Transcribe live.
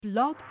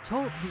Blog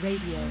Talk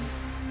Radio.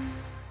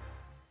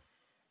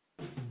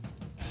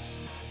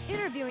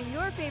 Interviewing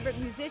your favorite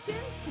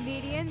musicians,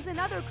 comedians, and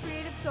other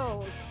creative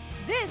souls.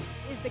 This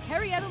is the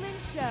Kerri Edelman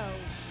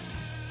Show.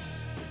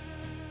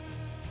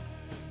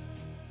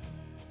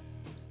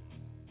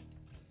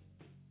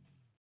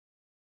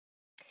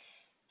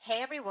 Hey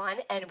everyone,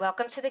 and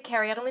welcome to the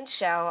Kerri Edelman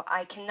Show.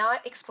 I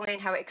cannot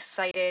explain how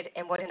excited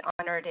and what an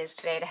honor it is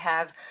today to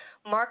have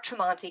Mark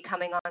Tremonti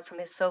coming on from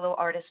his solo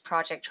artist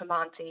project,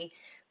 Tremonti.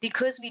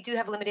 Because we do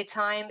have limited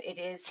time, it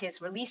is his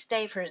release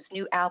day for his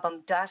new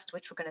album, Dust,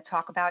 which we're going to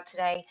talk about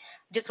today.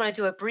 I just want to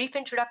do a brief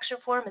introduction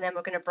for him, and then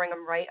we're going to bring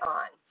him right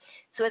on.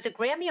 So as a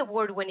Grammy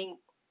Award-winning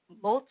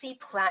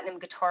multi-platinum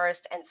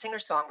guitarist and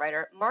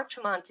singer-songwriter, Mark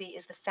Tremonti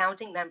is the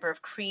founding member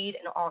of Creed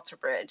and Alter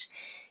Bridge.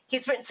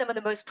 He's written some of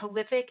the most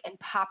prolific and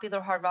popular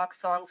hard rock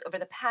songs over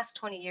the past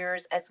 20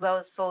 years, as well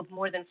as sold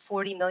more than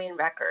 40 million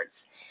records.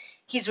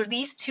 He's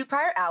released 2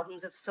 prior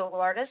albums as a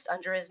solo artist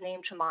under his name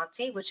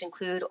Tremonti, which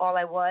include All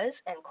I Was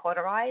and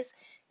Cauterize.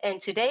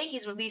 And today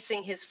he's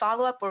releasing his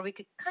follow-up, or we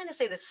could kind of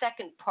say the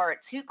second part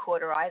to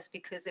Cauterize,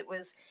 because it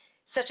was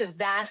such a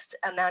vast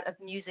amount of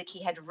music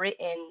he had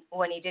written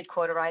when he did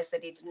Cauterize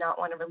that he did not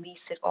want to release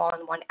it all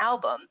in one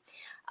album.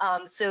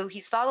 So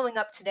he's following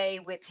up today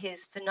with his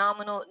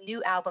phenomenal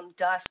new album,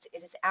 Dust.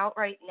 It is out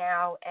right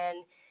now,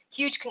 and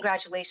huge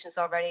congratulations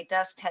already.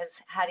 Dust has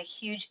had a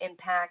huge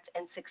impact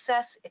and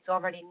success. It's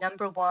already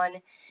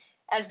 #1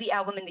 as the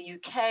album in the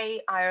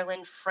UK,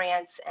 Ireland,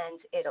 France,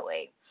 and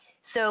Italy.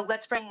 So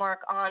let's bring Mark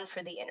on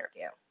for the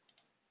interview.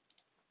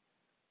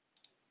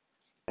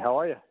 How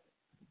are you?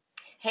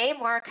 Hey,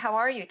 Mark, how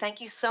are you?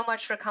 Thank you so much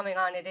for coming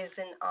on. It is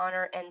an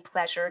honor and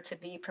pleasure to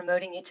be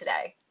promoting you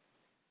today.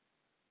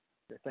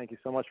 Thank you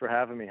so much for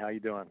having me. How you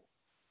doing?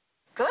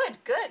 Good.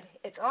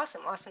 It's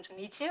awesome to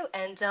meet you.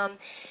 And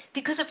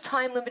because of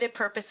time-limited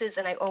purposes,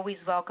 and I always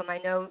welcome, I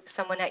know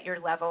someone at your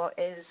level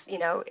is,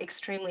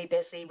 extremely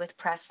busy with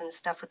press and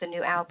stuff with the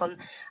new album.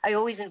 I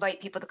always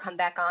invite people to come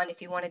back on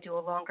if you want to do a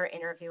longer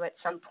interview at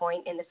some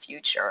point in the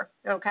future.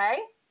 Okay?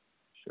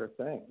 Sure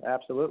thing.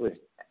 Absolutely.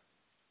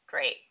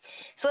 Great.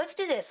 So let's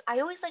do this. I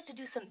always like to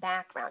do some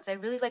backgrounds. I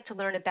really like to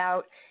learn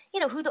about,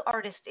 who the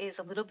artist is,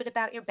 a little bit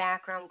about your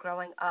background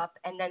growing up,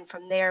 and then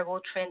from there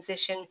we'll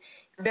transition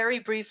very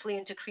briefly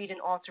into Creed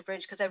and Alter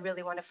Bridge, because I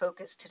really want to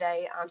focus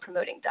today on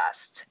promoting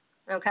Dust.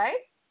 Okay?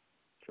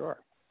 Sure.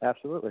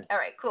 Absolutely. All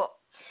right, cool.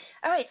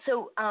 All right,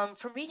 so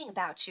from reading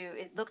about you,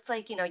 it looks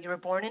like, you were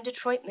born in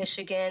Detroit,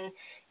 Michigan,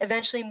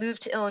 eventually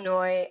moved to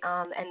Illinois,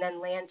 and then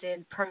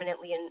landed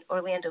permanently in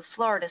Orlando,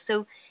 Florida.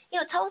 So,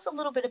 tell us a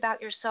little bit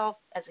about yourself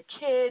as a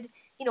kid.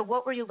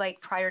 What were you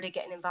like prior to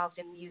getting involved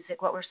in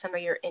music? What were some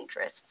of your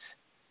interests?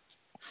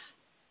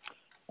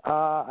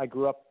 I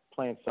grew up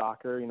playing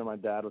soccer. My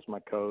dad was my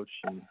coach,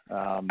 and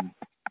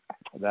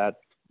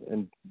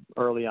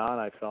early on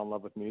I fell in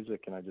love with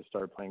music, and I just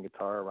started playing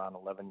guitar around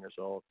 11 years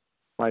old.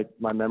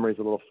 My memory's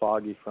a little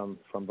foggy from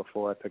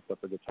before I picked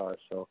up a guitar,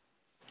 so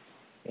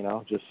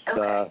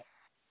Okay.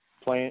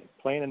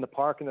 Playing in the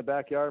park in the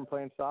backyard and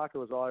playing soccer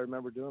was all I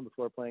remember doing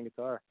before playing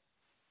guitar.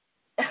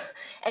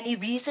 Any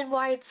reason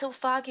why it's so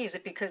foggy? Is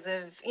it because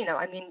of,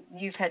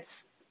 you've had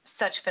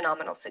such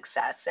phenomenal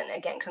success, and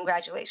again,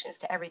 congratulations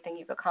to everything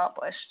you've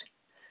accomplished.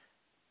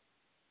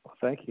 Well,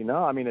 thank you.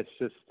 No, it's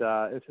just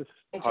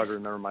hard to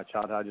remember my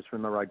childhood. I just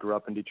remember I grew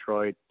up in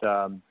Detroit,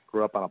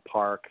 grew up on a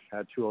park,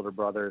 had 2 older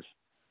brothers.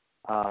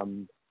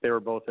 They were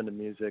both into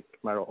music.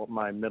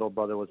 My middle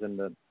brother was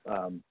into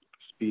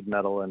speed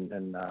metal,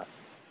 and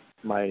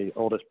my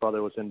oldest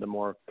brother was into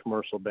more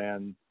commercial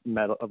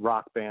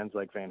rock bands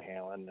like Van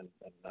Halen and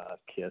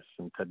Kiss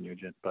and Ted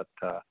Nugent. But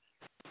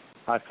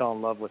I fell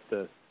in love with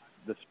the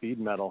speed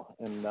metal,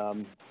 and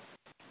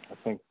I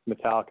think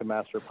Metallica,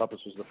 Master of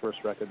Puppets was the first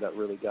record that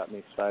really got me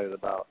excited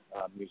about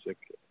music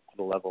to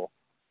the level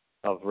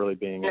of really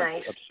being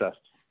an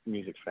obsessed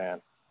music fan.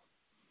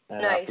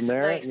 And from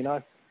there,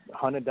 I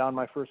hunted down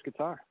my first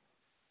guitar.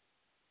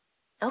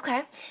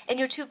 Okay. And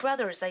your 2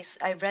 brothers,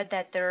 I read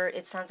that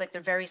it sounds like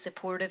they're very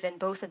supportive, and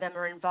both of them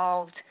are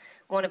involved.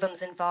 One of them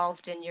is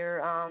involved in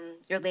your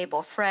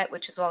label Fret,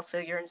 which is also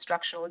your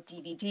instructional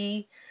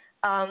DVD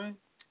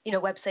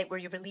website where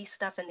you release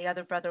stuff, and the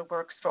other brother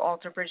works for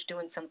Alter Bridge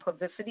doing some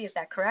publicity. Is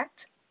that correct?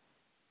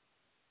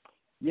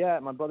 Yeah,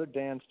 my brother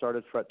Dan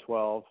started Fret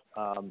 12,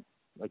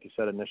 like you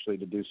said, initially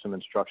to do some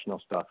instructional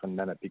stuff, and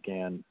then it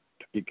began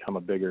to become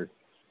a bigger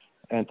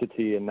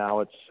entity, and now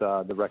it's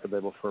the record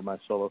label for my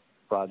solo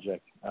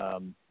project.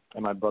 And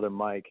my brother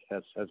Mike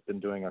has been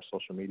doing our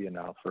social media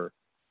now for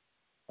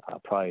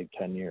probably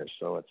 10 years.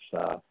 So it's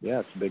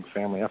a big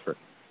family effort.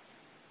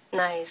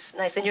 Nice.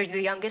 And you're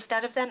the youngest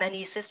out of them?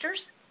 Any sisters?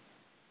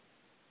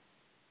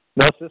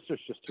 No sisters,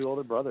 just 2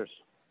 older brothers.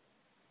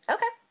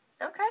 Okay,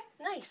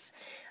 nice.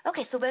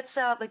 Okay, so let's,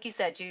 like you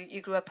said,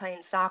 you grew up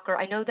playing soccer.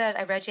 I know that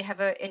I read you have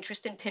an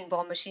interest in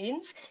pinball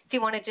machines. If you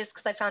want to just,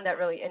 because I found that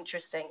really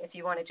interesting, if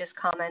you want to just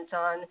comment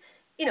on,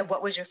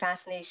 what was your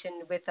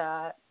fascination with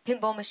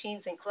pinball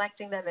machines and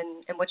collecting them,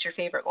 and what's your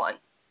favorite one?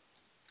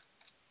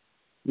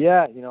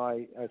 Yeah,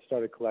 I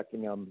started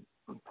collecting them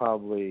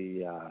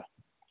probably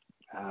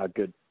a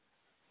good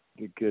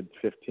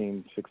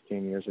 15,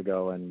 16 years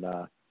ago, and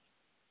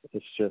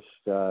it's just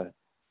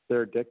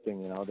they're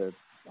addicting.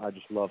 I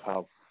just love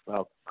how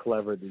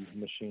clever these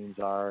machines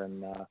are,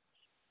 and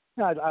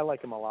I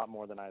like them a lot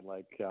more than I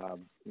like.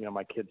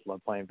 My kids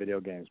love playing video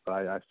games, but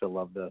I still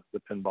love the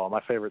pinball.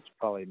 My favorite's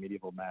probably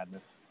Medieval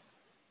Madness.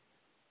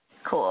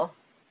 Cool.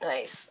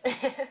 Nice.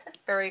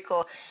 Very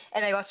cool.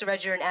 And I also read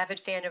you're an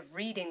avid fan of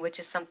reading, which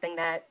is something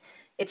that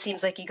it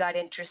seems like you got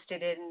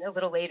interested in a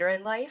little later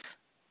in life.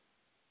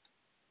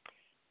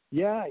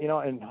 Yeah,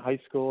 in high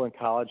school and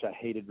college, I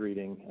hated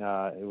reading.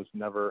 It was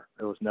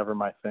never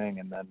my thing.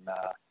 And then,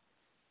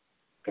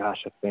 I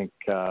think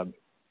I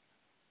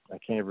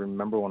can't even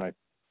remember when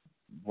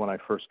I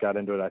first got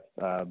into it.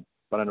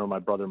 But I know my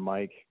brother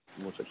Mike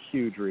was a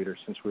huge reader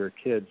since we were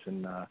kids,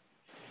 and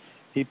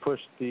he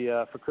pushed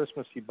for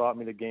Christmas. He bought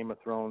me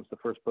the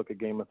first book of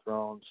Game of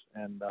Thrones,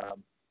 and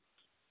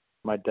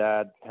my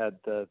dad had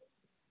the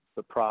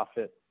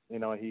Prophet.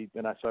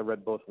 So I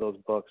read both of those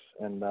books,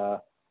 and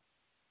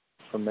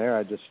from there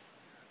I just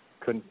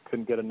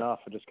couldn't get enough.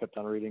 I just kept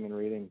on reading and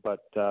reading.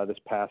 But this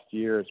past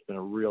year, it's been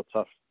a real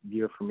tough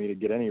year for me to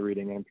get any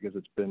reading in because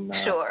it's been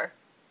Sure.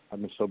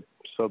 I've been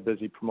so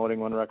busy promoting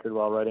one record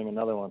while writing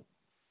another one.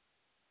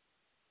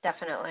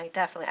 Definitely.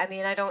 I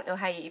mean, I don't know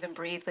how you even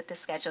breathe with the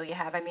schedule you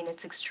have. I mean,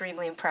 it's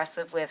extremely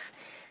impressive with,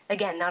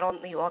 again, not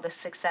only all the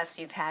success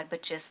you've had, but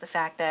just the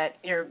fact that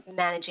you're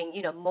managing,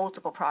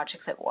 multiple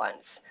projects at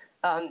once.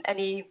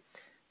 Any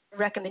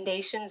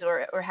recommendations,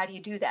 or how do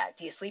you do that?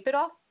 Do you sleep at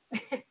all?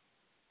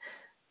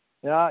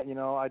 Yeah,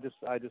 I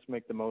just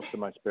make the most of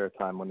my spare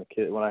time.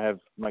 When I have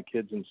my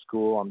kids in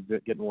school, I'm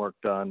getting work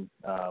done.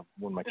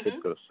 When my kids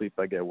go to sleep,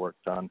 I get work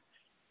done.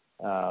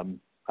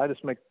 I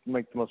just make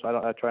the most.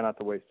 I try not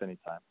to waste any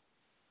time.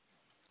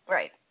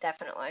 Right,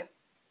 definitely.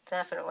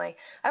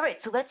 All right,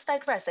 so let's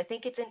digress. I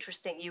think it's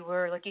interesting. You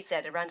were, like you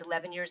said, around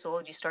 11 years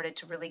old. You started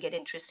to really get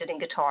interested in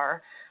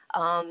guitar.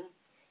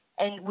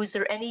 And was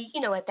there any,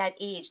 at that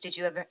age, did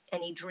you have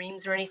any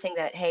dreams or anything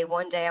that, hey,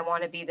 one day I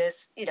want to be this,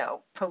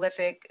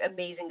 prolific,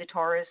 amazing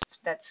guitarist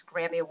that's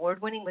Grammy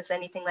Award winning? Was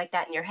anything like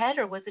that in your head,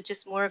 or was it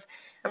just more of,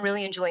 I'm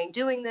really enjoying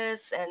doing this,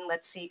 and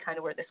let's see kind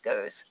of where this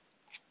goes?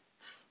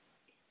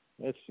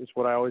 It's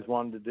what I always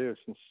wanted to do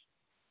since,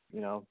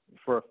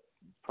 for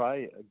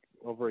probably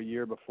over a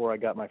year before I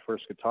got my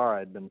first guitar,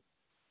 I'd been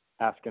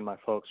asking my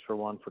folks for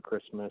one for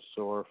Christmas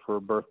or for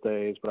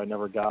birthdays, but I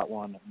never got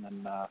one.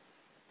 And then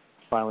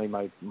finally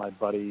my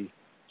buddy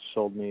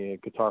sold me a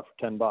guitar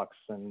for $10,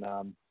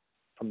 and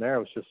from there it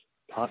was just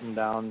hunting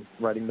down,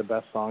 writing the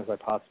best songs I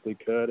possibly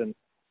could. And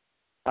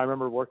I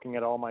remember working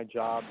at all my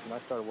jobs, and I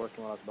started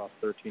working when I was about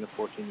 13 or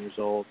 14 years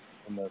old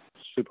in the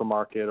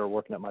supermarket, or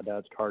working at my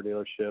dad's car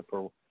dealership,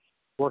 or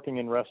working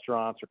in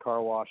restaurants or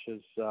car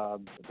washes the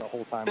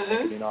whole time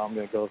thinking, I'm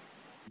going to go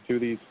do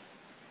these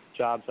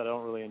jobs that I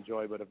don't really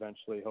enjoy, but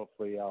eventually,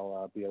 hopefully,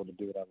 I'll be able to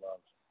do what I love.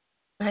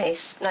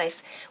 Nice.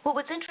 Well,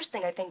 what's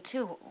interesting, I think,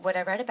 too, what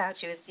I read about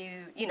you is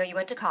you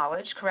went to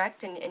college,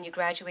 correct, and you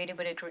graduated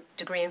with a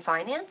degree in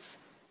finance?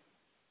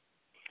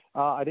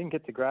 I didn't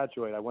get to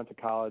graduate. I went to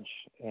college,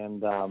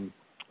 and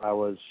I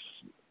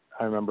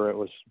remember it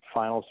was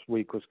finals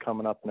week was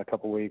coming up in a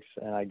couple weeks,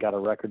 and I got a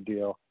record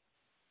deal.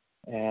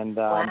 And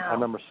wow. I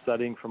remember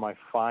studying for my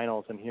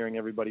finals and hearing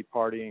everybody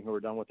partying who were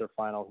done with their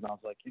finals, and I was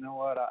like, you know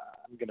what,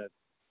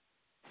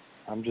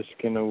 I'm just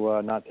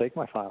gonna not take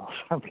my finals.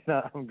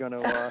 I'm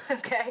gonna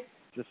okay.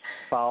 just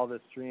follow this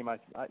dream.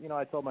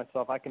 I told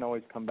myself I can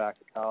always come back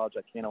to college.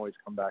 I can't always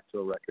come back to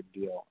a record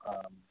deal.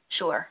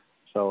 Sure.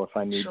 So if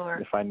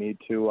I need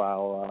to,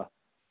 I'll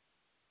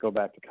go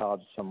back to college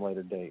at some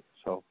later date.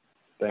 So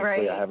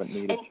thankfully, I haven't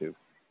needed to.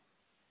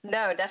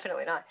 No,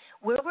 definitely not.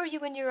 Where were you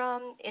in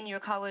your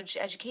college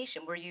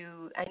education?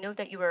 I know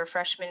that you were a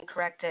freshman,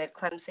 correct, at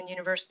Clemson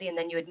University, and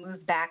then you had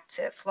moved back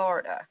to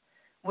Florida.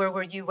 Where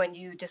were you when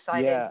you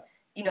decided,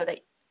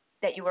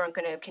 that you weren't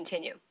going to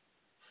continue?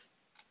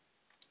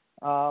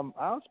 I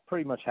was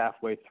pretty much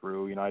halfway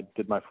through. I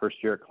did my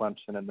first year at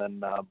Clemson, and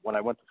then when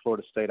I went to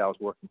Florida State, I was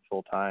working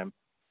full time,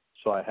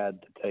 so I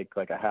had to take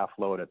like a half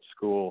load at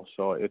school.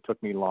 So it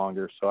took me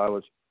longer. So I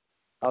was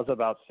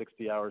about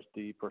 60 hours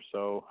deep or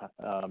so.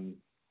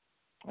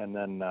 And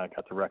then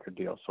got the record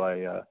deal. So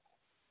I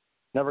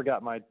never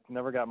got my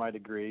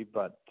degree,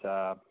 but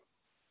I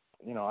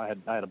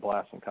had a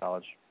blast in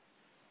college.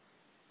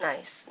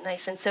 Nice.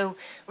 And so,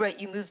 right,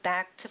 you moved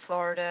back to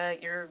Florida.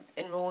 You're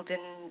enrolled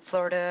in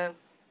Florida.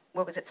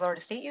 What was it,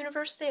 Florida State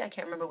University? I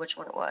can't remember which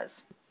one it was.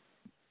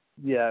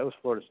 Yeah, it was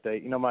Florida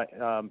State. My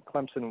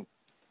Clemson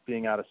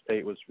being out of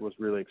state was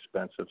really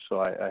expensive, so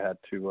I had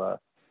to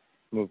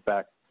move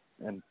back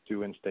and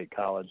do in-state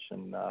college.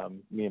 And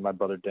me and my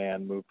brother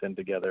Dan moved in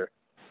together.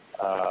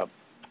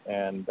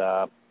 And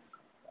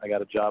I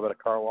got a job at a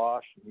car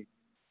wash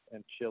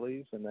and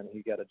Chili's, and then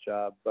he got a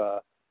job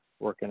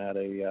working at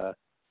a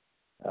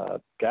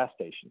gas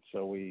station.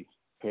 So we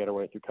paid our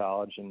way through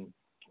college, and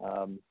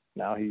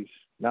now he's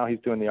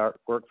doing the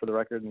artwork for the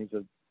record, and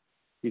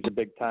he's a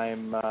big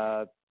time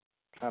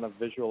kind of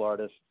visual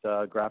artist,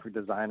 graphic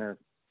designer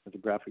with a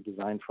graphic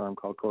design firm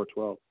called Core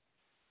 12.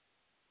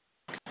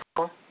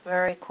 Cool.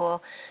 Very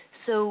cool.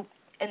 So,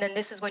 and then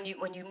this is when you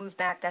moved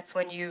back. That's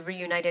when you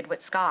reunited with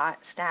Scott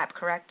Stapp,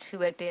 correct?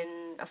 Who had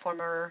been a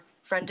former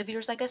friend of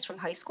yours, I guess, from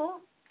high school.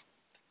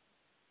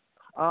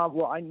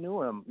 Well, I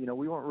knew him. You know,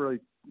 we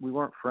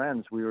weren't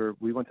friends. We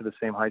went to the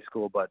same high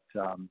school, but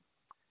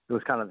it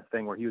was kind of the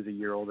thing where he was a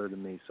year older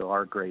than me, so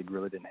our grade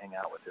really didn't hang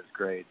out with his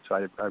grade. So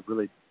I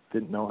really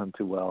didn't know him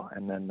too well.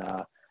 And then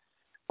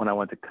when I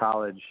went to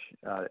college,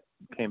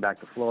 came back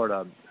to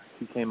Florida,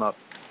 he came up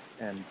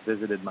and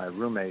visited my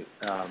roommate,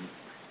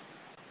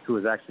 who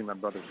was actually my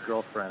brother's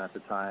girlfriend at the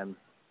time,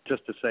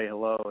 just to say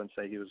hello and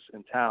say he was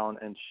in town.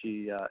 And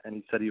he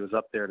said he was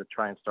up there to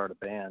try and start a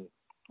band.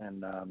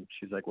 And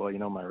she's like, well, you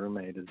know, my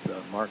roommate is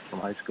Mark from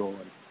high school,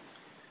 and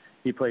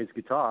he plays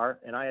guitar.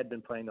 And I had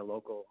been playing the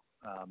local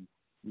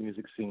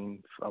music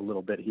scene a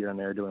little bit here and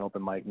there, doing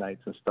open mic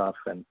nights and stuff.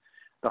 And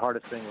the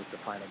hardest thing was to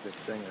find a good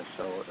singer.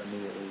 So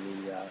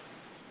immediately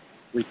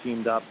we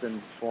teamed up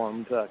and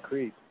formed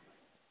Creed.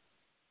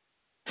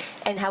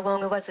 And how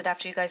long was it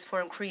after you guys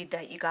formed Creed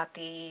that you got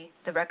the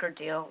record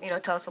deal? You know,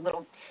 tell us a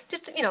little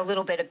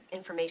bit of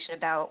information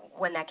about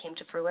when that came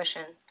to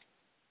fruition.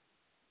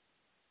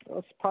 Well,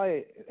 it's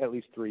probably at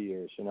least 3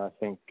 years. You know, I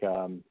think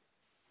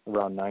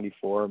around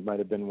 '94 might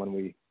have been when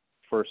we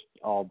first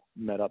all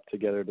met up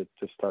together to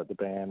start the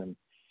band. And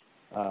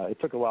it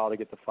took a while to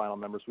get the final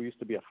members. We used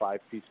to be a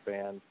 5-piece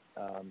band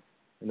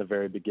in the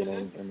very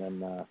beginning, and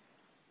then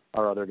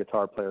our other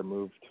guitar player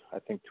moved, I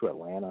think, to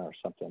Atlanta or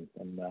something.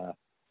 And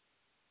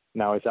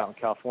now he's out in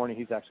California.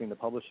 He's actually in the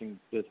publishing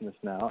business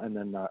now. And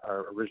then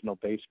our original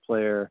bass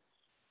player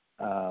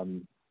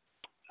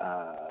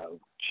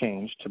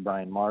changed to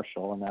Brian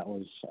Marshall, and that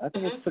was, I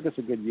think it took us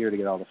a good year to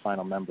get all the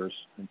final members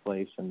in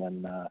place. And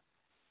then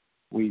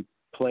we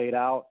played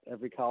out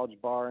every college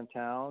bar in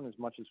town as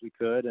much as we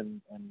could,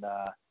 and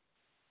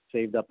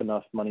saved up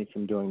enough money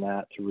from doing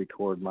that to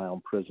record My Own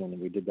Prison,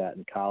 and we did that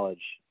in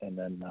college. And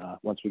then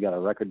once we got a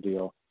record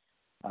deal,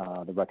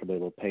 the record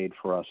label paid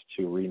for us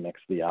to remix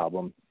the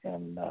album,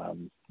 and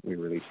we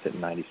released it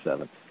in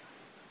 '97.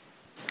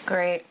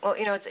 Great. Well,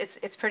 you know,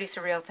 it's pretty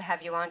surreal to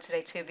have you on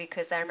today too,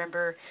 because I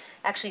remember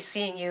actually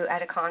seeing you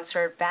at a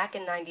concert back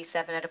in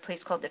 '97 at a place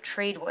called the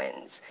Trade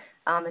Winds.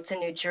 It's in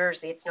New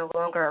Jersey. It's no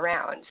longer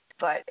around,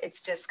 but it's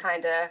just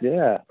kind of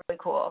really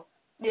cool.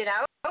 You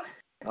know?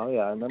 Oh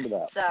yeah, I remember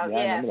that. So I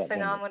remember that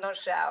phenomenal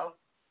show.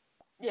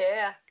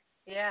 Yeah.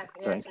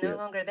 Thank It's you. no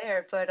longer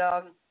there,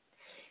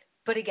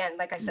 but again,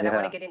 like I said, I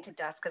want to get into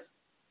dust because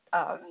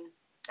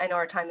I know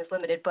our time is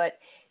limited, but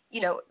you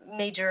know,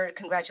 major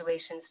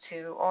congratulations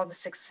to all the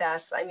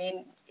success. I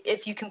mean,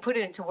 if you can put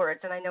it into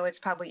words, and I know it's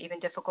probably even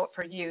difficult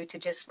for you to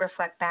just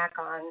reflect back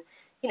on,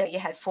 you know, you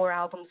had 4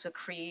 albums with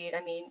Creed,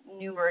 I mean,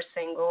 numerous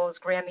singles,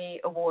 Grammy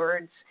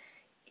Awards.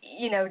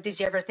 You know, did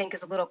you ever think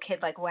as a little kid,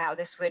 like, wow,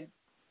 this would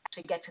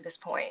actually get to this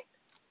point?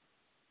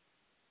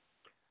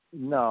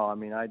 No, I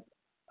mean, I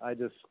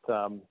just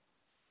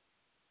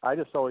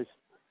always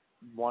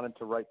wanted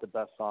to write the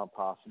best song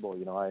possible.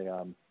 You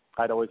know,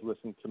 I'd always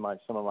listen to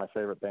some of my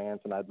favorite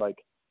bands, and I'd like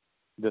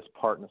this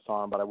part in a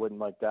song, but I wouldn't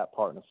like that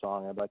part in a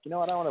song. I'd be like, you know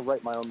what, I want to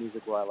write my own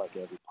music where I like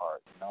every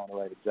part. You know, I want to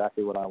write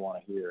exactly what I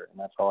want to hear, and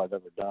that's all I've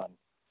ever done.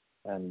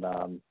 And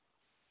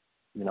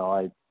you know,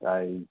 I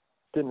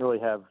didn't really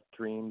have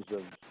dreams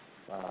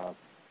of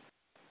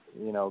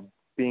you know,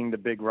 being the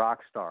big rock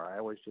star. I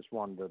always just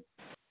wanted to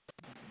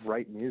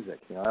write music.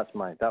 You know,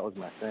 that was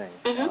my thing.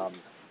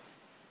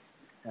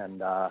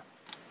 And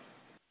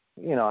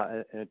you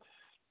know,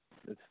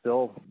 it's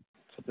still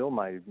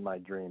my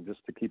dream,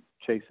 just to keep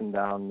chasing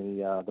down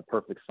the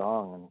perfect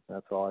song, and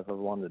that's all I've ever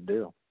wanted to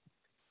do.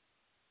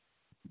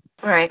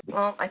 All right.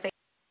 Well, I think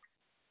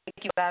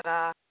you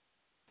have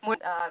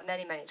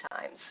many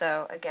times.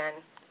 So again,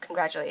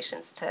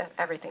 congratulations to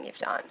everything you've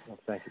done. Well,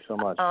 thank you so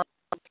much.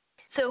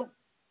 So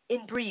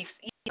in brief,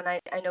 and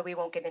I know we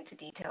won't get into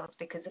details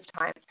because of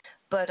time,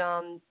 but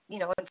you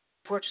know,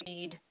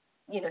 unfortunately,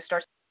 you know,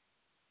 starts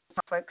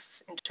conflicts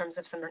in terms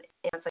of some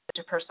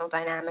interpersonal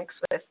dynamics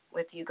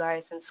with you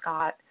guys and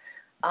Scott.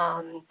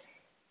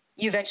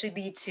 You eventually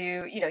lead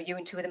to, you know, you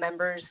and 2 of the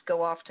members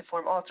go off to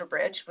form Alter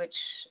Bridge, which,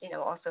 you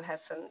know, also has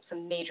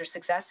some major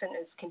success and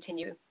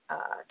continues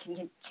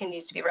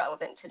to be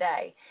relevant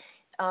today.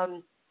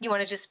 You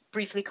want to just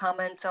briefly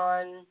comment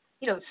on,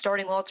 you know,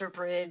 starting Alter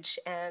Bridge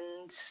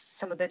and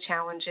some of the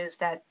challenges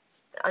that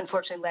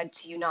unfortunately led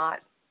to you not,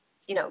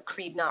 you know,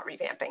 Creed not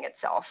revamping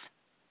itself?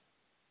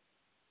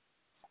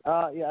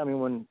 Yeah, I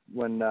mean,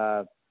 when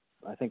I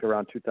think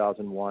around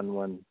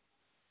 2001,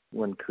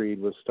 when Creed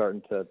was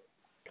starting to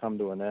come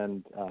to an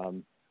end,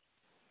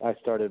 I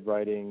started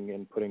writing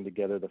and putting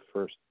together the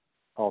first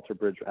Alter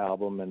Bridge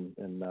album,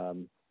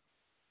 and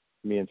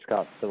me and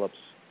Scott Phillips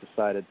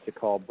decided to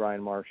call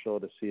Brian Marshall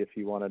to see if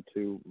he wanted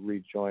to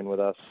rejoin with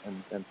us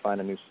and find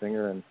a new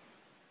singer and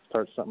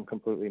start something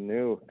completely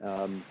new.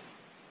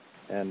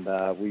 And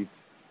we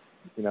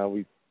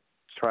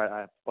tried.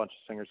 A bunch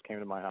of singers came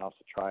to my house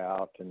to try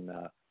out,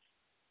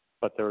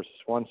 but there was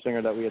one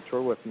singer that we had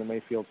toured with in the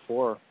Mayfield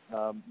Four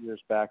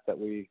years back that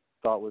we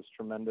thought was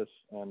tremendous,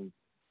 and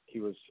he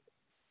was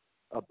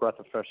a breath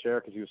of fresh air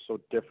because he was so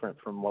different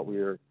from what we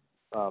were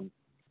used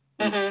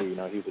to. You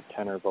know, he was a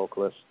tenor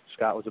vocalist.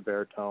 Scott was a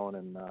baritone,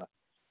 and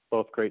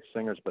both great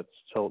singers, but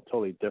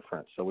totally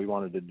different. So we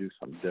wanted to do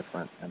something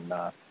different, and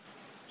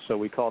so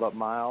we called up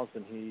Miles,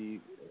 and he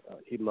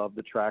loved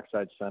the tracks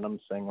I'd sent him,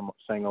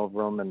 sang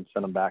over them, and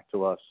sent them back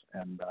to us.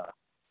 And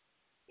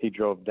he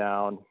drove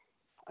down.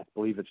 I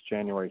believe it's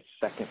January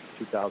 2nd,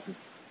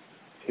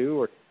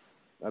 2002, or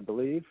I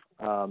believe.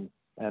 And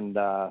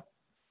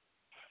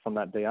from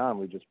that day on,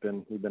 we've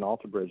been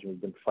Alter Bridge, and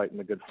we've been fighting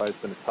the good fight.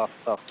 It's been a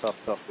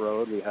tough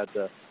road. We had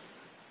to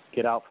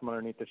get out from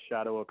underneath the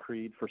shadow of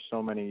Creed for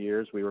so many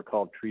years. We were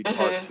called Creed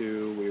Part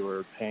 2. We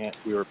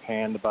were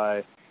panned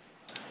by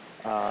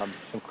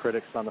some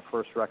critics on the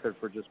first record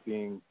for just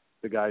being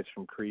the guys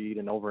from Creed,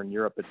 and over in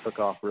Europe it took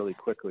off really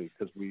quickly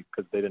because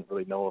they didn't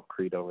really know of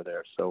Creed over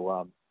there.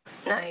 So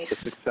nice.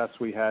 The success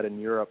we had in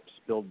Europe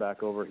spilled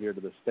back over here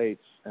to the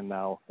States, and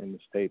now in the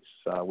States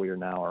we are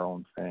now our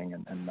own thing,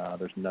 and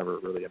there's never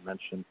really a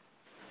mention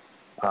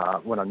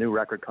when a new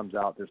record comes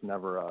out. There's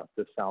never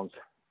this sounds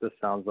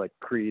like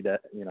Creed.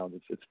 You know,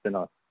 it's been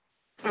a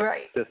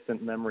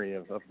distant memory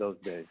of those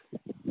days.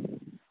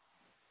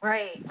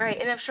 Right,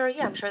 and I'm sure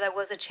that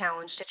was a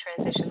challenge to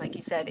transition, like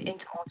you said,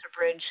 into Alter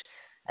Bridge.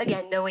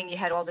 Again, knowing you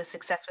had all the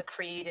success with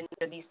Creed, and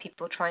these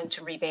people trying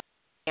to revamp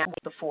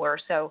before.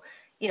 So,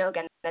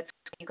 again, that's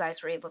what you guys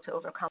were able to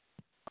overcome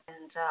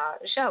and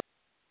show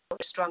your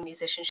strong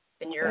musicianship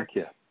and your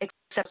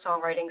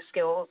exceptional songwriting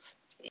skills.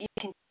 You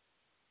can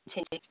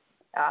continue.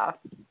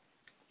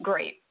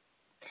 Great.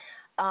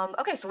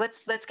 Okay, so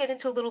let's get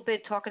into a little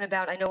bit talking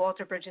about. I know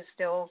Alter Bridge is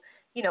still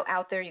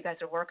out there. You guys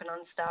are working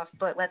on stuff,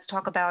 but let's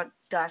talk about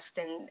Dust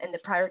and the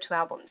prior two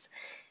albums.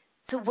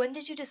 So when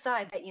did you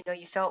decide that you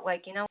felt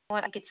like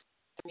what, I think it's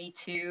for me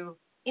to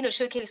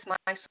showcase my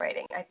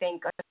songwriting? I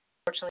think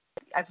unfortunately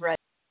I've read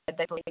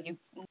that you're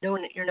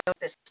known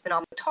this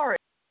phenomenal guitarist,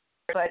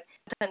 but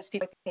sometimes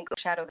people think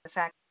overshadow the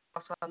fact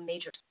that you're also a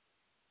major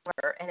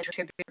songwriter and a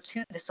contributor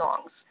to the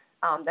songs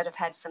that have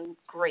had some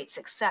great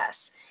success.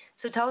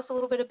 So tell us a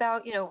little bit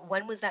about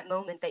when was that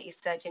moment that you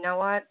said, you know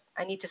what,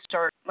 I need to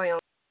start my own.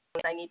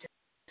 I need to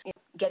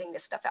getting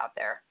this stuff out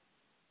there.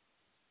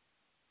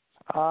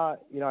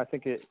 I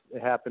think it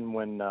happened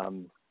when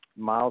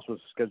Miles was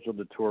scheduled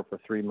to tour for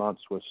 3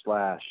 months with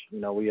Slash.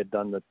 We had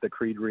done the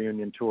Creed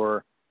reunion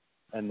tour,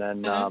 and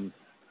then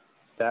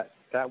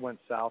that went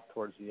south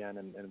towards the end,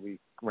 and we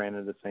ran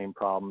into the same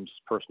problems,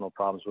 personal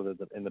problems with it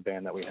in the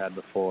band that we had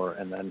before.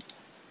 And then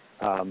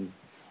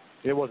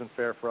it wasn't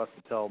fair for us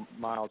to tell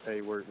Miles,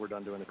 hey, we're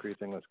done doing the Creed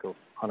thing, let's go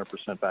 100%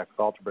 back with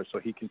Alter Bridge. So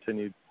he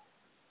continued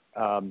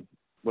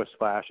with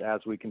Slash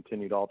as we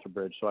continued Alter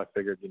Bridge. So I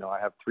figured, I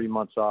have 3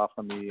 months off.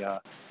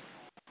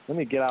 Let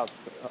me get out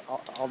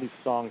all these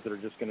songs that are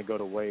just going to go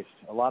to waste.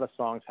 A lot of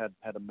songs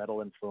had a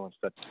metal influence,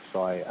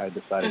 so I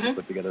decided to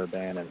put together a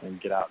band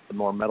and get out the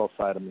more metal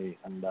side of me.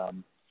 And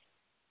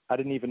I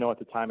didn't even know at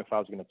the time if I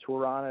was going to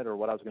tour on it or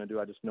what I was going to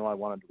do. I just knew I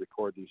wanted to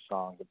record these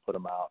songs and put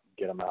them out,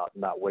 get them out,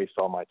 and not waste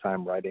all my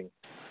time writing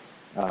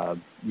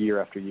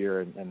year after year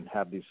and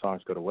have these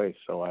songs go to waste.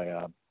 So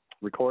I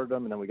recorded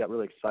them, and then we got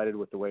really excited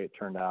with the way it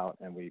turned out,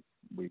 and we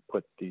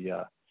put the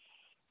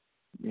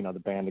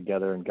band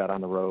together and got on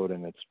the road,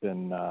 and it's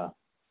been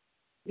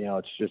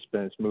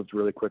it's moved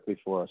really quickly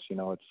for us.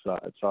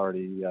 It's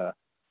already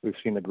we've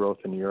seen the growth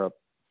in Europe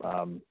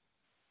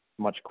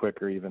much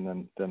quicker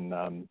even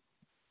than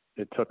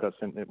it took us.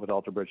 With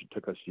Alter Bridge, it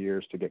took us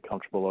years to get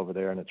comfortable over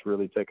there, and it's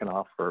really taken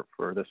off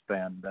for this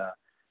band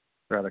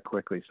rather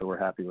quickly. So we're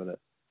happy with it.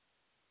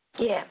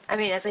 Yeah, I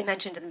mean, as I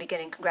mentioned in the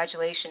beginning,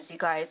 congratulations, you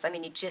guys. I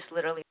mean, you just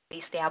literally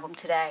released the album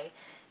today,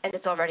 and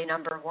it's already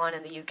 #1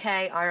 in the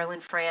UK,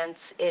 Ireland, France,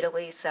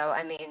 Italy. So,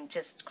 I mean,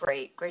 just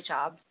great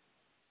job.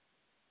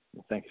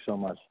 Thank you so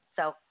much.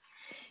 So,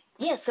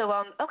 yeah,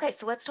 okay,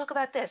 so let's talk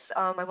about this.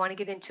 I want to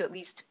get into at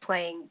least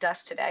playing Dust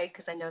today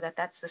because I know that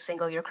that's the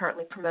single you're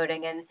currently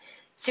promoting. And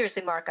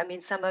seriously, Mark, I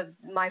mean, some of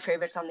my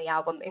favorites on the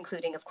album,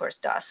 including, of course,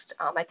 Dust.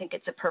 I think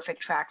it's a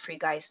perfect track for you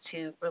guys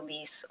to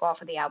release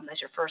off of the album as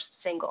your first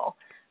single.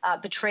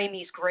 Betray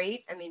Me is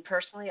great. I mean,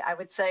 personally, I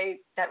would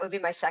say that would be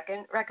my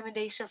second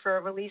recommendation for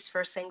a release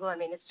for a single. I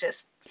mean, it's just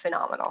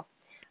phenomenal.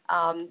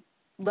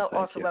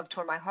 Love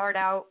Tore My Heart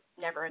Out,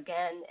 Never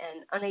Again,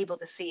 and Unable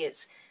to See is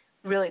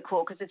really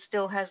cool because it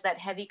still has that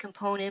heavy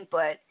component,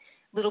 but a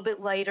little bit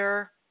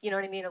lighter, you know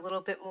what I mean? A little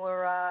bit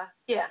more,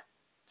 so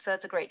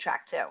that's a great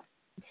track too.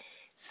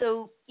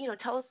 So,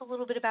 tell us a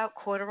little bit about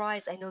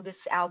Cauterize. I know this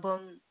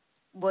album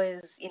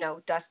was,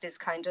 Dust is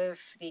kind of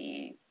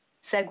the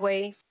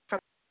segue from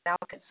now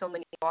because so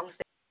many songs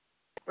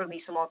that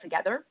release them all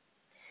together.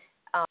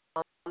 A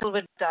little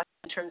bit of Dust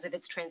in terms of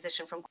its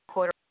transition from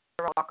Cauterize.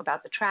 I'll talk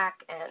about the track,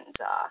 and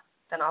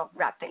then I'll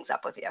wrap things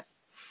up with you.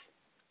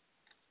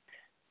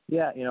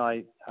 Yeah,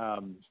 I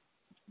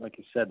like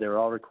you said, they were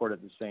all recorded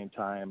at the same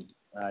time.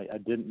 I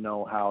didn't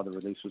know how the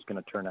release was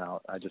going to turn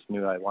out. I just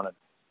knew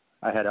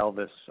I had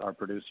Elvis, our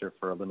producer,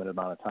 for a limited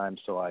amount of time,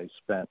 so I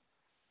spent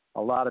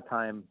a lot of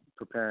time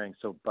preparing.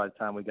 So by the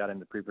time we got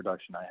into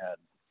pre-production, I had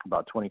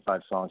about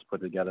 25 songs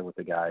put together with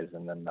the guys,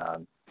 and then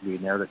we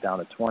narrowed it down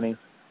to 20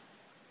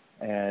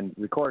 and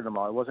recorded them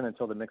all. It wasn't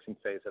until the mixing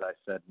phase that I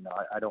said, no,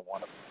 I don't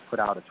want to put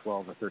out a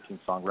 12 or 13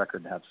 song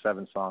record and have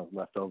 7 songs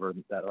left over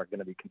that are going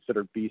to be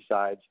considered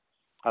B-sides.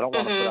 I don't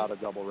want to put out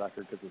a double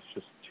record because it's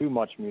just too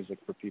much music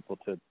for people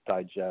to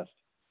digest,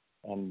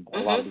 and a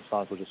lot of these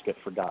songs will just get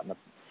forgotten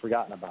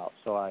about.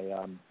 So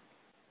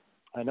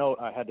I know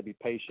I had to be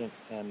patient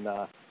and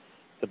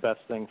the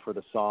best thing for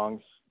the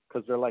songs,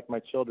 because they're like my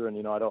children.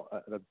 You know,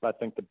 I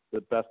think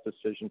the best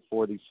decision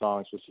for these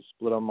songs was to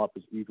split them up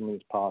as evenly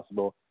as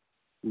possible,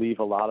 leave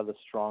a lot of the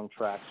strong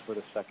tracks for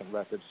the second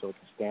record so it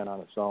can stand on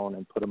its own,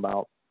 and put them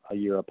out a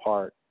year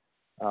apart.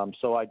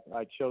 So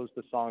I chose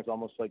the songs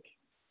almost like,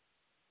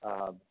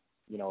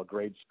 you know, a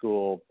grade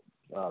school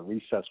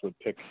recess would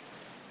pick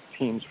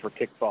teams for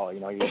kickball. You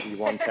know,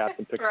 one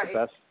captain picks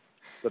right.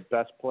 the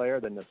best player,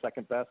 then the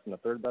second best, and the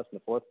third best, and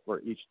the fourth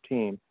for each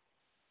team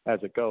as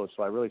it goes.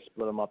 So I really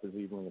split them up as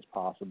evenly as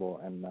possible,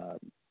 and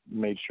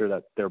made sure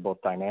that they're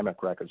both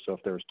dynamic records. So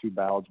if there was 2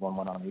 ballads, 1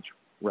 went on each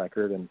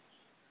record, and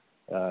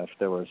if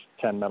there was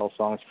 10 metal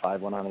songs,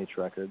 5 went on each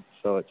record.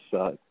 So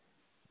it's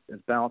as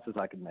balanced as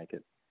I could make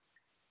it.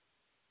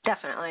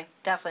 Definitely.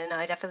 No,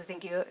 I definitely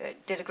think you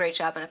did a great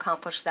job and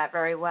accomplished that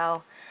very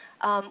well.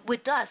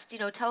 With Dust, you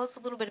know, tell us a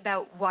little bit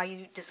about why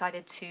you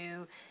decided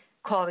to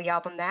call the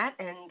album that,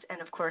 and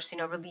of course, you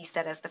know, release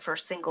that as the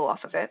first single off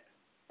of it.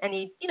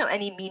 Any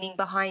meaning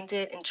behind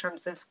it in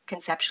terms of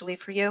conceptually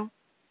for you?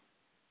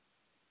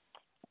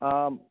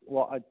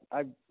 Well,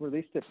 I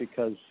released it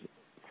because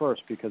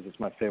it's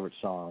my favorite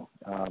song,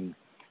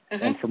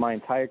 and for my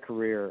entire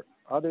career,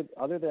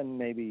 other than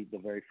maybe the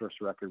very first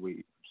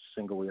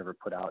single we ever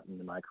put out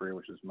in my career,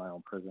 which is My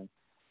Own Prison.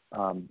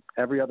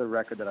 Every other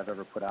record that I've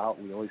ever put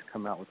out, we always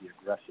come out with the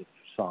aggressive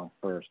song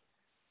first.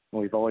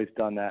 And we've always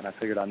done that, and I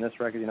figured on this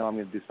record, you know, I'm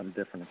going to do something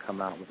different and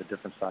come out with a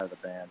different side of the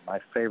band. My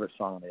favorite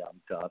song on the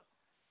album, Dust,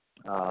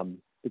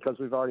 because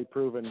we've already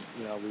proven,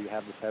 you know, we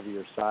have this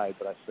heavier side,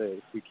 but I say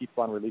if we keep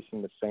on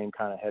releasing the same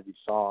kind of heavy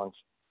songs,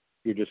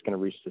 you're just going to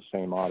reach the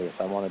same audience.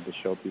 I wanted to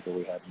show people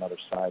we had another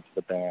side to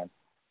the band,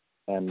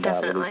 and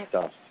release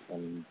Dust,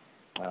 and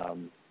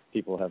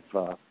people have,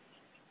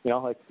 you know,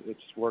 like, it's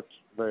worked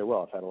very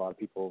well. I've had a lot of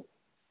people,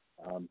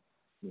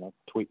 you know,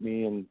 tweet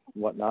me and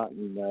whatnot,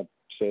 and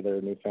say they're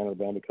a new fan of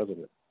the band because of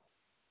it.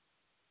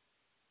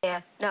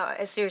 Yeah, no,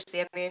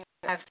 seriously. I mean,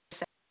 I've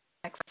said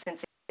since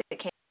it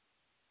came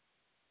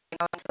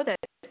out that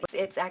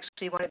it's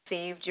actually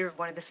you're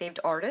one of the saved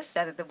artists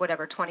out of the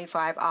whatever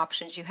 25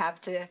 options you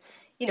have to,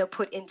 you know,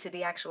 put into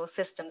the actual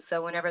system.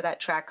 So whenever that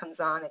track comes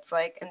on, it's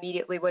like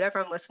immediately whatever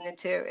I'm listening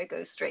to, it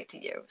goes straight to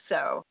you.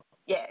 So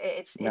yeah,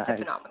 it's nice. a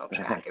phenomenal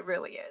track. It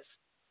really is.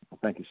 Well,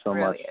 thank you so much.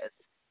 It really is.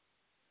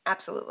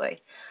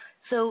 Absolutely.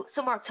 So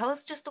Mark, tell us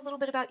just a little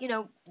bit about, you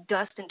know,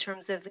 Dust in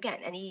terms of, again,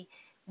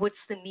 what's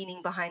the meaning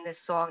behind this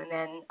song, and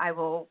then I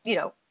will, you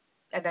know,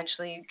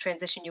 eventually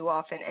transition you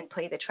off and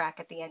play the track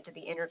at the end of the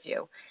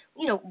interview.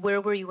 You know,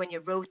 where were you when you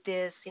wrote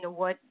this? You know,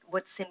 what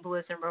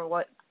symbolism or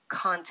what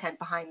content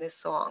behind this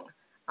song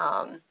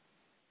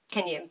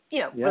can you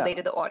relate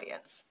to the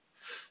audience?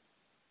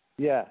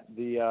 Yeah,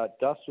 the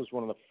Dust was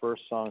one of the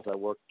first songs I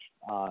worked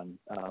on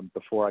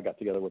before I got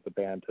together with the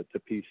band to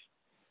piece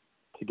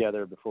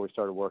together before we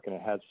started working.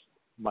 It has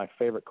my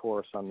favorite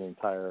chorus on the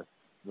entire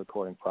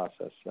recording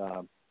process.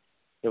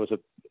 It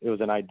was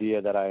an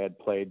idea that I had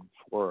played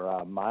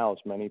for Miles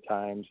many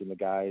times and the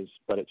guys,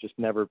 but it just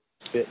never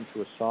fit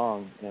into a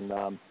song. And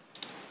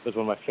it was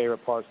one of my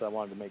favorite parts that I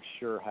wanted to make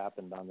sure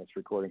happened on this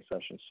recording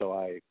session. So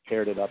I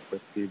paired it up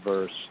with the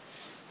verse.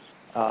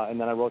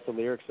 And then I wrote the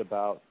lyrics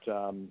about,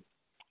 you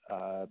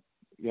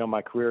know,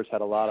 my career's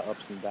had a lot of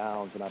ups and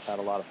downs, and I've had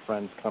a lot of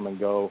friends come and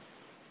go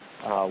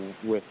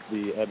with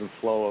the ebb and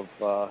flow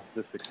of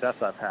the success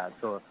I've had.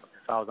 So if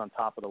I was on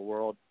top of the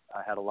world,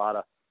 I had a lot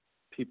of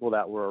people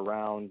that were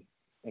around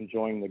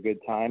enjoying the good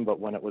time, but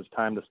when it was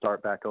time to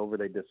start back over,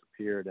 they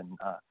disappeared. And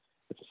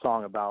it's a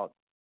song about,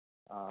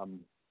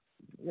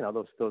 you know,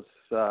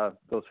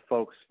 those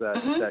folks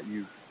that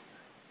you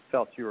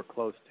felt you were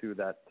close to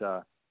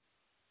that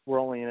were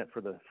only in it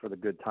for the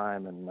good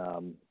time,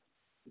 and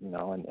you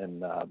know,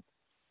 and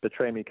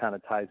Betray Me kind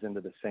of ties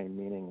into the same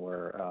meaning,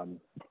 where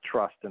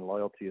trust and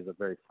loyalty is a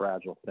very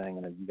fragile thing,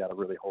 and you got to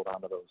really hold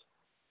on to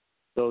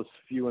those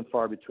few and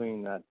far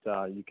between that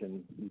you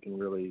can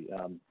really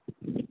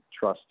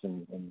trust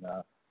and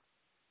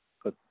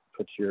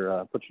put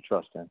your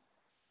trust in.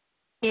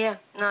 Yeah,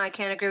 no, I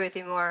can't agree with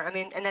you more. I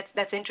mean, and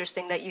that's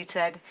interesting that you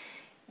said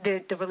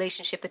the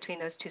relationship between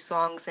those two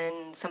songs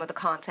and some of the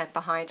content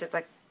behind it,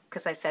 like,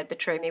 because I said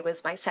Betray Me was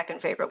my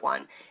second favorite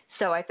one.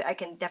 So I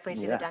can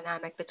definitely see the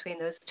dynamic between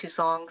those two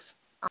songs.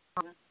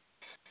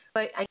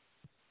 But I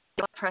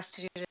know pressed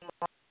to do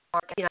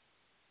more, you know,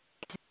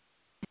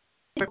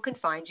 people can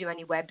find you,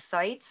 any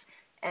websites,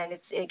 and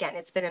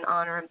it's been an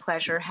honor and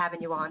pleasure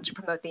having you on to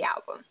promote the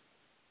album.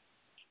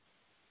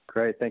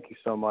 Great, thank you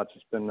so much.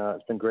 It's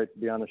been great to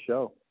be on the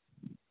show.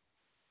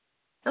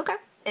 Okay.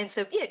 And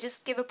so, yeah, just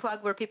give a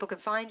plug where people can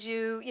find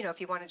you, if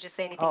you want to just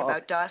say anything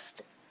about Dust.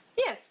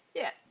 Yes,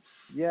 yeah.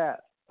 Yeah.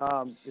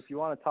 If you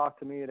want to talk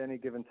to me at any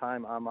given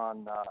time, I'm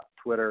on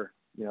Twitter.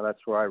 That's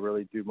where I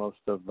really do most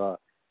of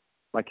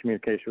my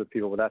communication with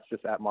people, but that's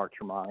just at Mark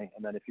Tremonti.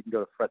 And then if you can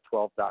go to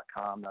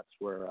fret12.com, that's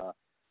where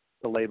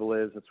the label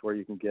is. That's where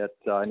you can get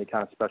any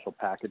kind of special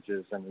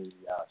packages, any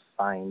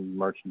signed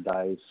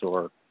merchandise,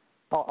 or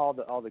all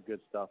the good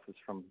stuff is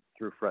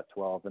through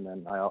Fret12. And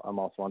then I'm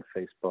also on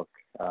Facebook,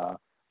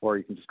 or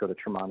you can just go to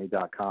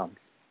tremonti.com.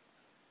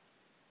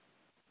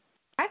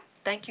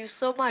 Thank you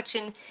so much.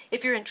 And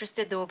if you're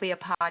interested, there will be a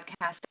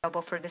podcast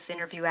available for this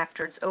interview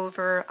after it's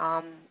over.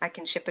 I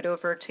can ship it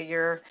over to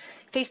your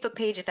Facebook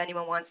page if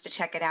anyone wants to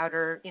check it out,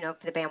 or, if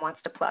the band wants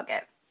to plug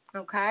it.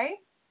 Okay?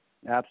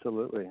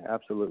 Absolutely.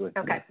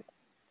 Okay.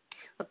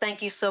 Well,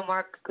 thank you so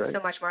much,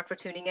 Mark, for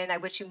tuning in. I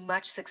wish you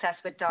much success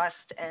with Dust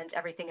and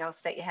everything else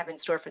that you have in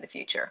store for the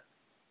future.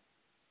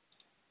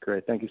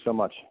 Great. Thank you so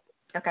much.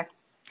 Okay.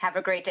 Have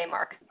a great day,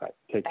 Mark. All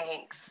right.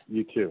 Thanks.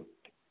 You too.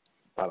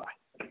 Bye-bye.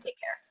 Take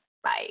care.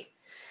 Bye.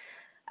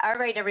 All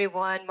right,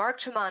 everyone. Mark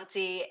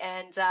Tremonti.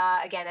 And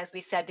again, as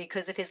we said,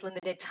 because of his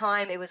limited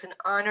time, it was an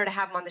honor to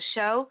have him on the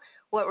show.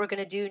 What we're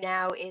going to do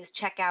now is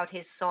check out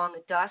his song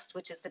Dust,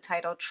 which is the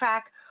title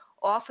track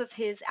off of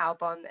his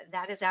album.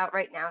 That is out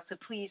right now, so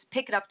please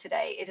pick it up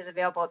today. It is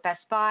available at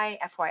Best Buy,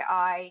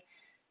 FYI,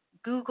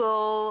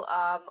 Google,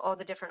 all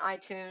the different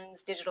iTunes,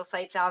 digital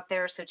sites out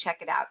there, so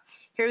check it out.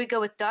 Here we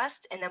go with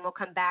Dust, and then we'll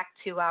come back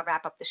to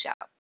wrap up the show.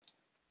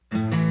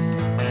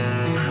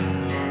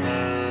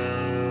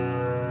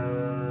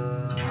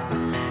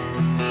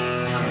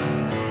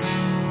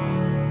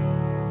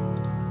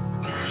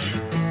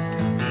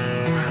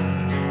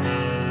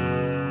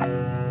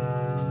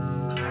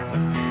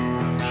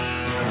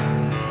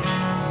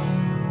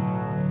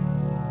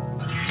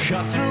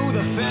 Cut through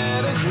the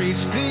fetters,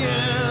 reach the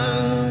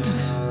end,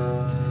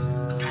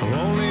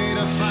 only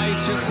to fight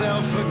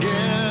yourself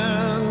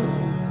again.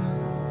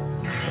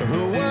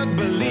 Who would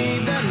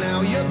believe that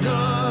now you're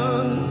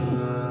done?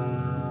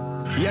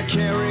 You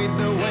carried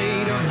the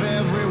weight of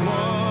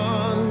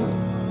everyone.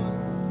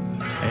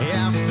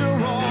 After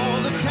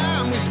all the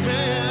time we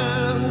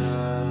spent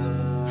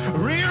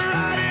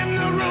rewriting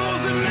the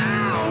rules and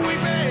now we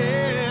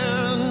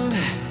bend.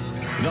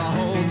 The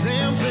whole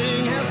damn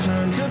thing has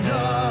turned to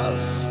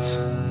dust.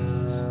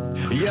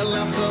 You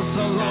left us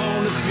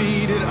alone to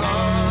speed it up.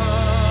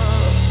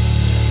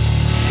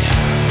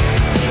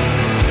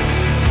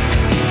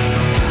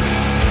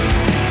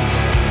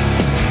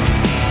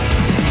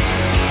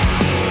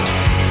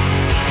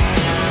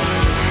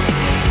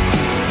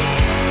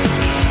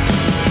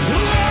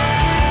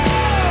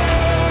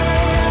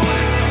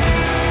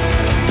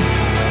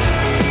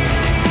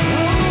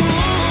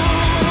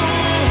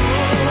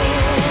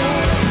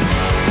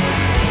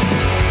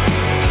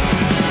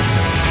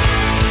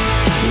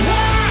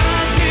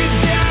 Why did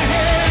you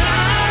hate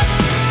us?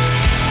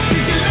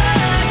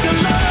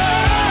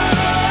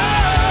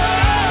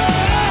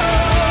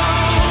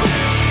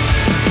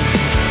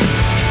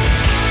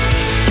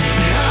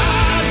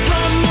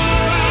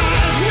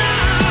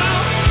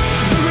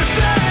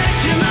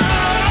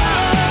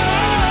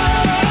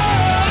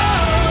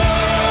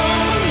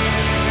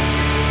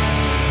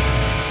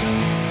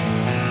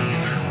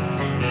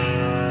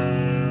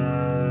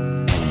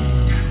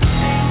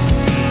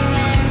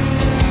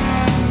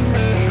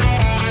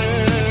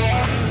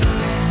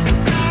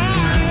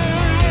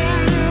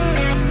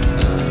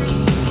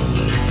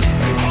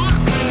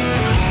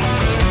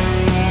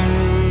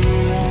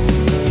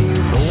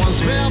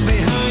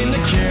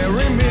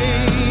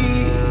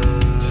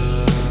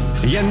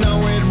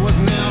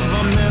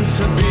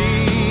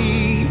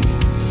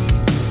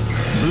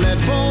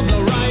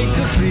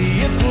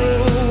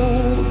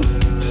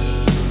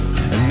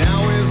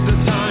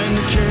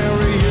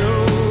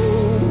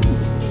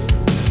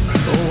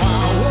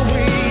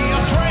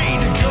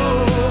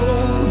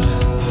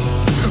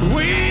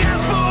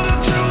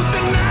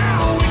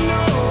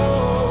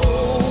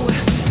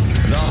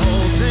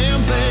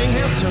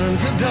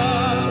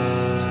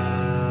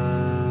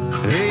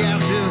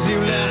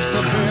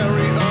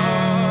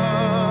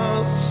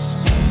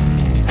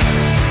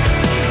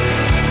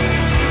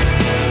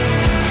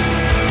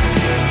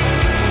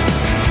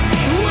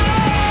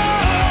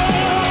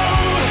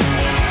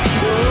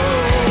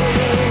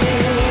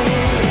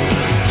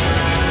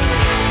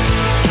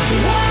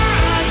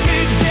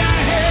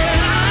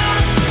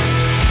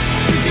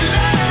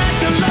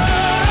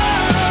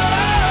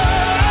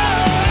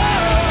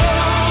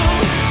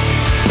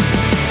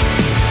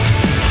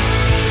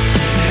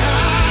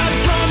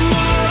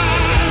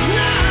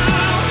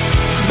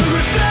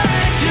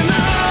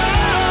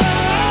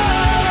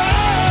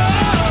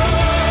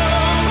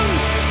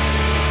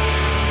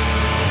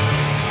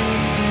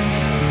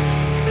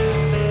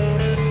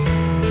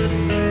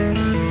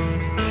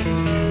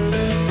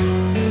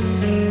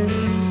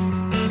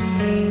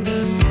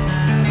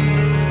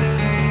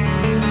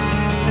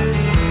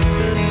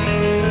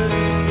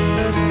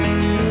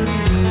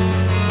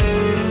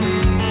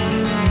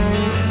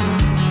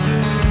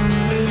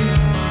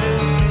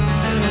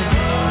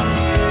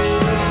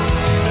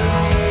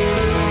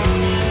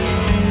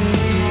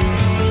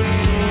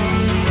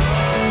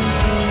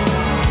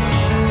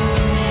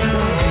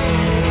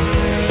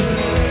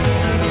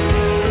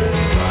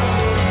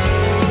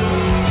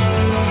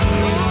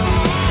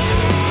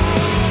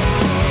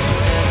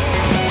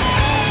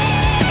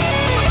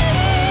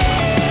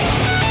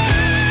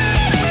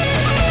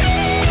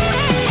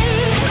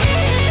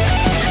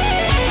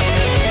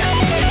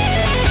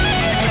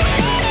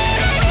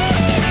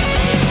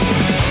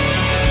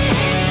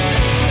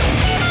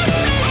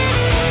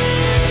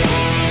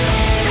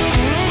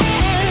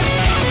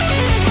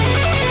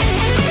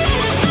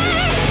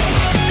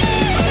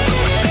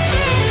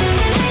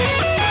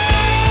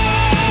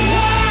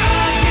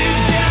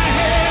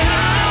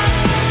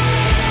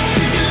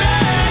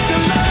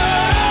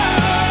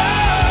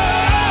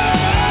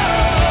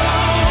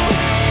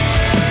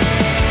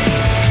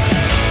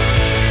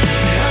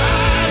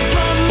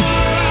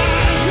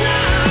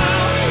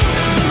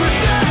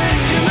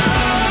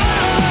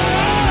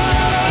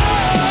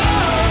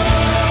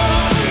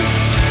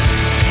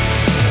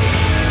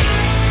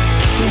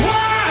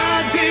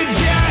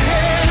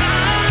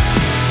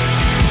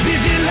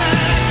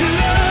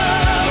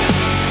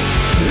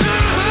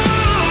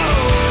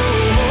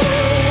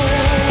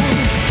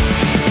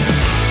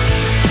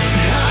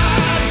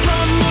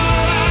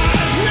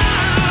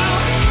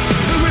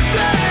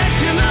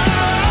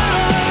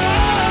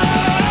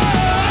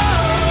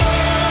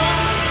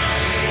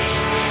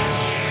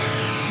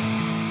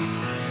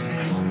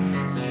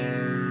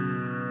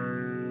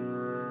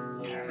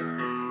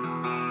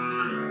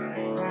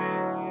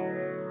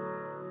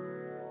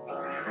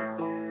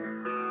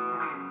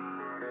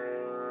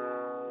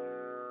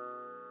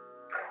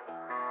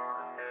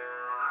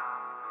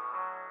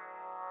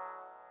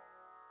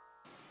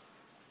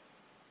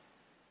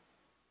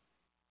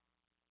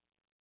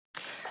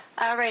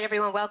 All right,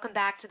 everyone, welcome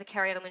back to the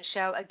Kerri Edelman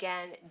Show.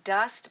 Again,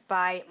 Dust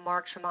by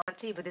Mark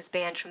Tremonti with his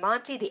band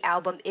Tremonti. The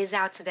album is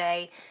out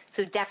today,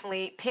 so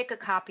definitely pick a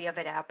copy of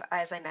it up.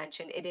 As I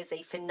mentioned, it is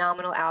a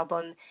phenomenal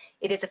album.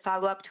 It is a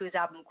follow-up to his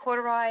album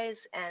Quarterize,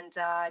 and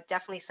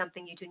definitely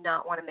something you do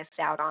not want to miss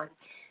out on.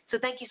 So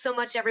thank you so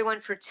much,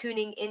 everyone, for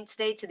tuning in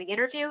today to the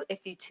interview. If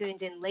you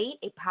tuned in late,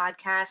 a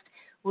podcast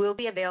will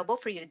be available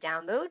for you to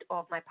download.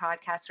 All of my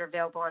podcasts are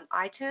available on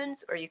iTunes,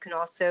 or you can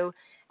also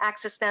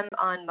access them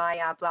on my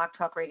Blog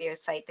Talk Radio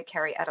site, The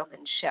Kerri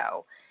Edelman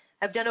Show.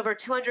 I've done over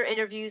 200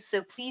 interviews,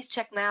 so please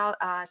check them out.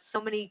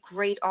 So many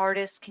great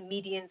artists,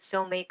 comedians,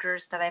 filmmakers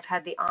that I've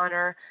had the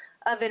honor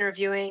of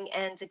interviewing.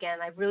 And again,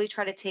 I really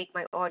try to take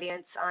my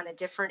audience on a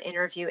different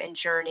interview and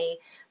journey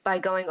by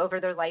going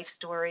over their life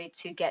story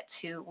to get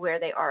to where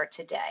they are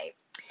today.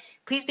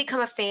 Please become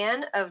a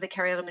fan of The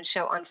Kerri Edelman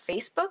Show on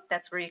Facebook.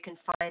 That's where you can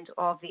find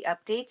all of the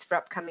updates for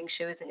upcoming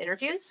shows and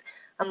interviews.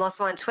 I'm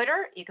also on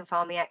Twitter. You can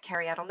follow me at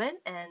Kerri Edelman,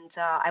 and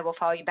I will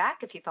follow you back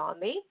if you follow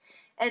me.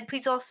 And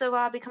please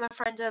also become a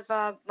friend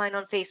of mine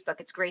on Facebook.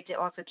 It's great to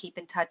also keep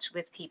in touch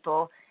with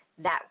people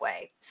that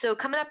way. So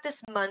coming up this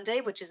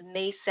Monday, which is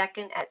May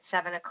 2nd at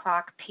 7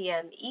 o'clock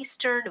p.m.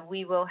 Eastern,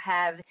 we will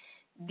have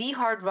the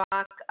hard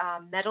rock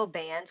metal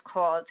band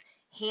called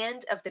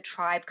Hand of the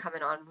Tribe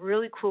coming on.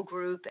 Really cool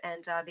group,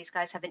 and these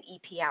guys have an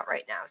EP out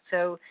right now.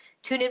 So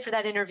tune in for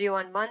that interview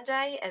on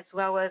Monday, as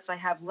well as I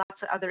have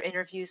lots of other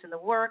interviews in the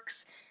works.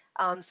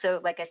 So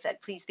like I said,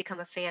 please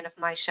become a fan of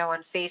my show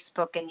on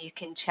Facebook, and you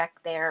can check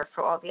there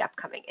for all the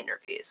upcoming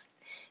interviews.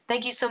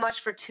 Thank you so much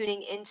for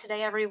tuning in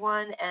today,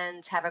 everyone,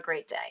 and have a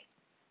great day.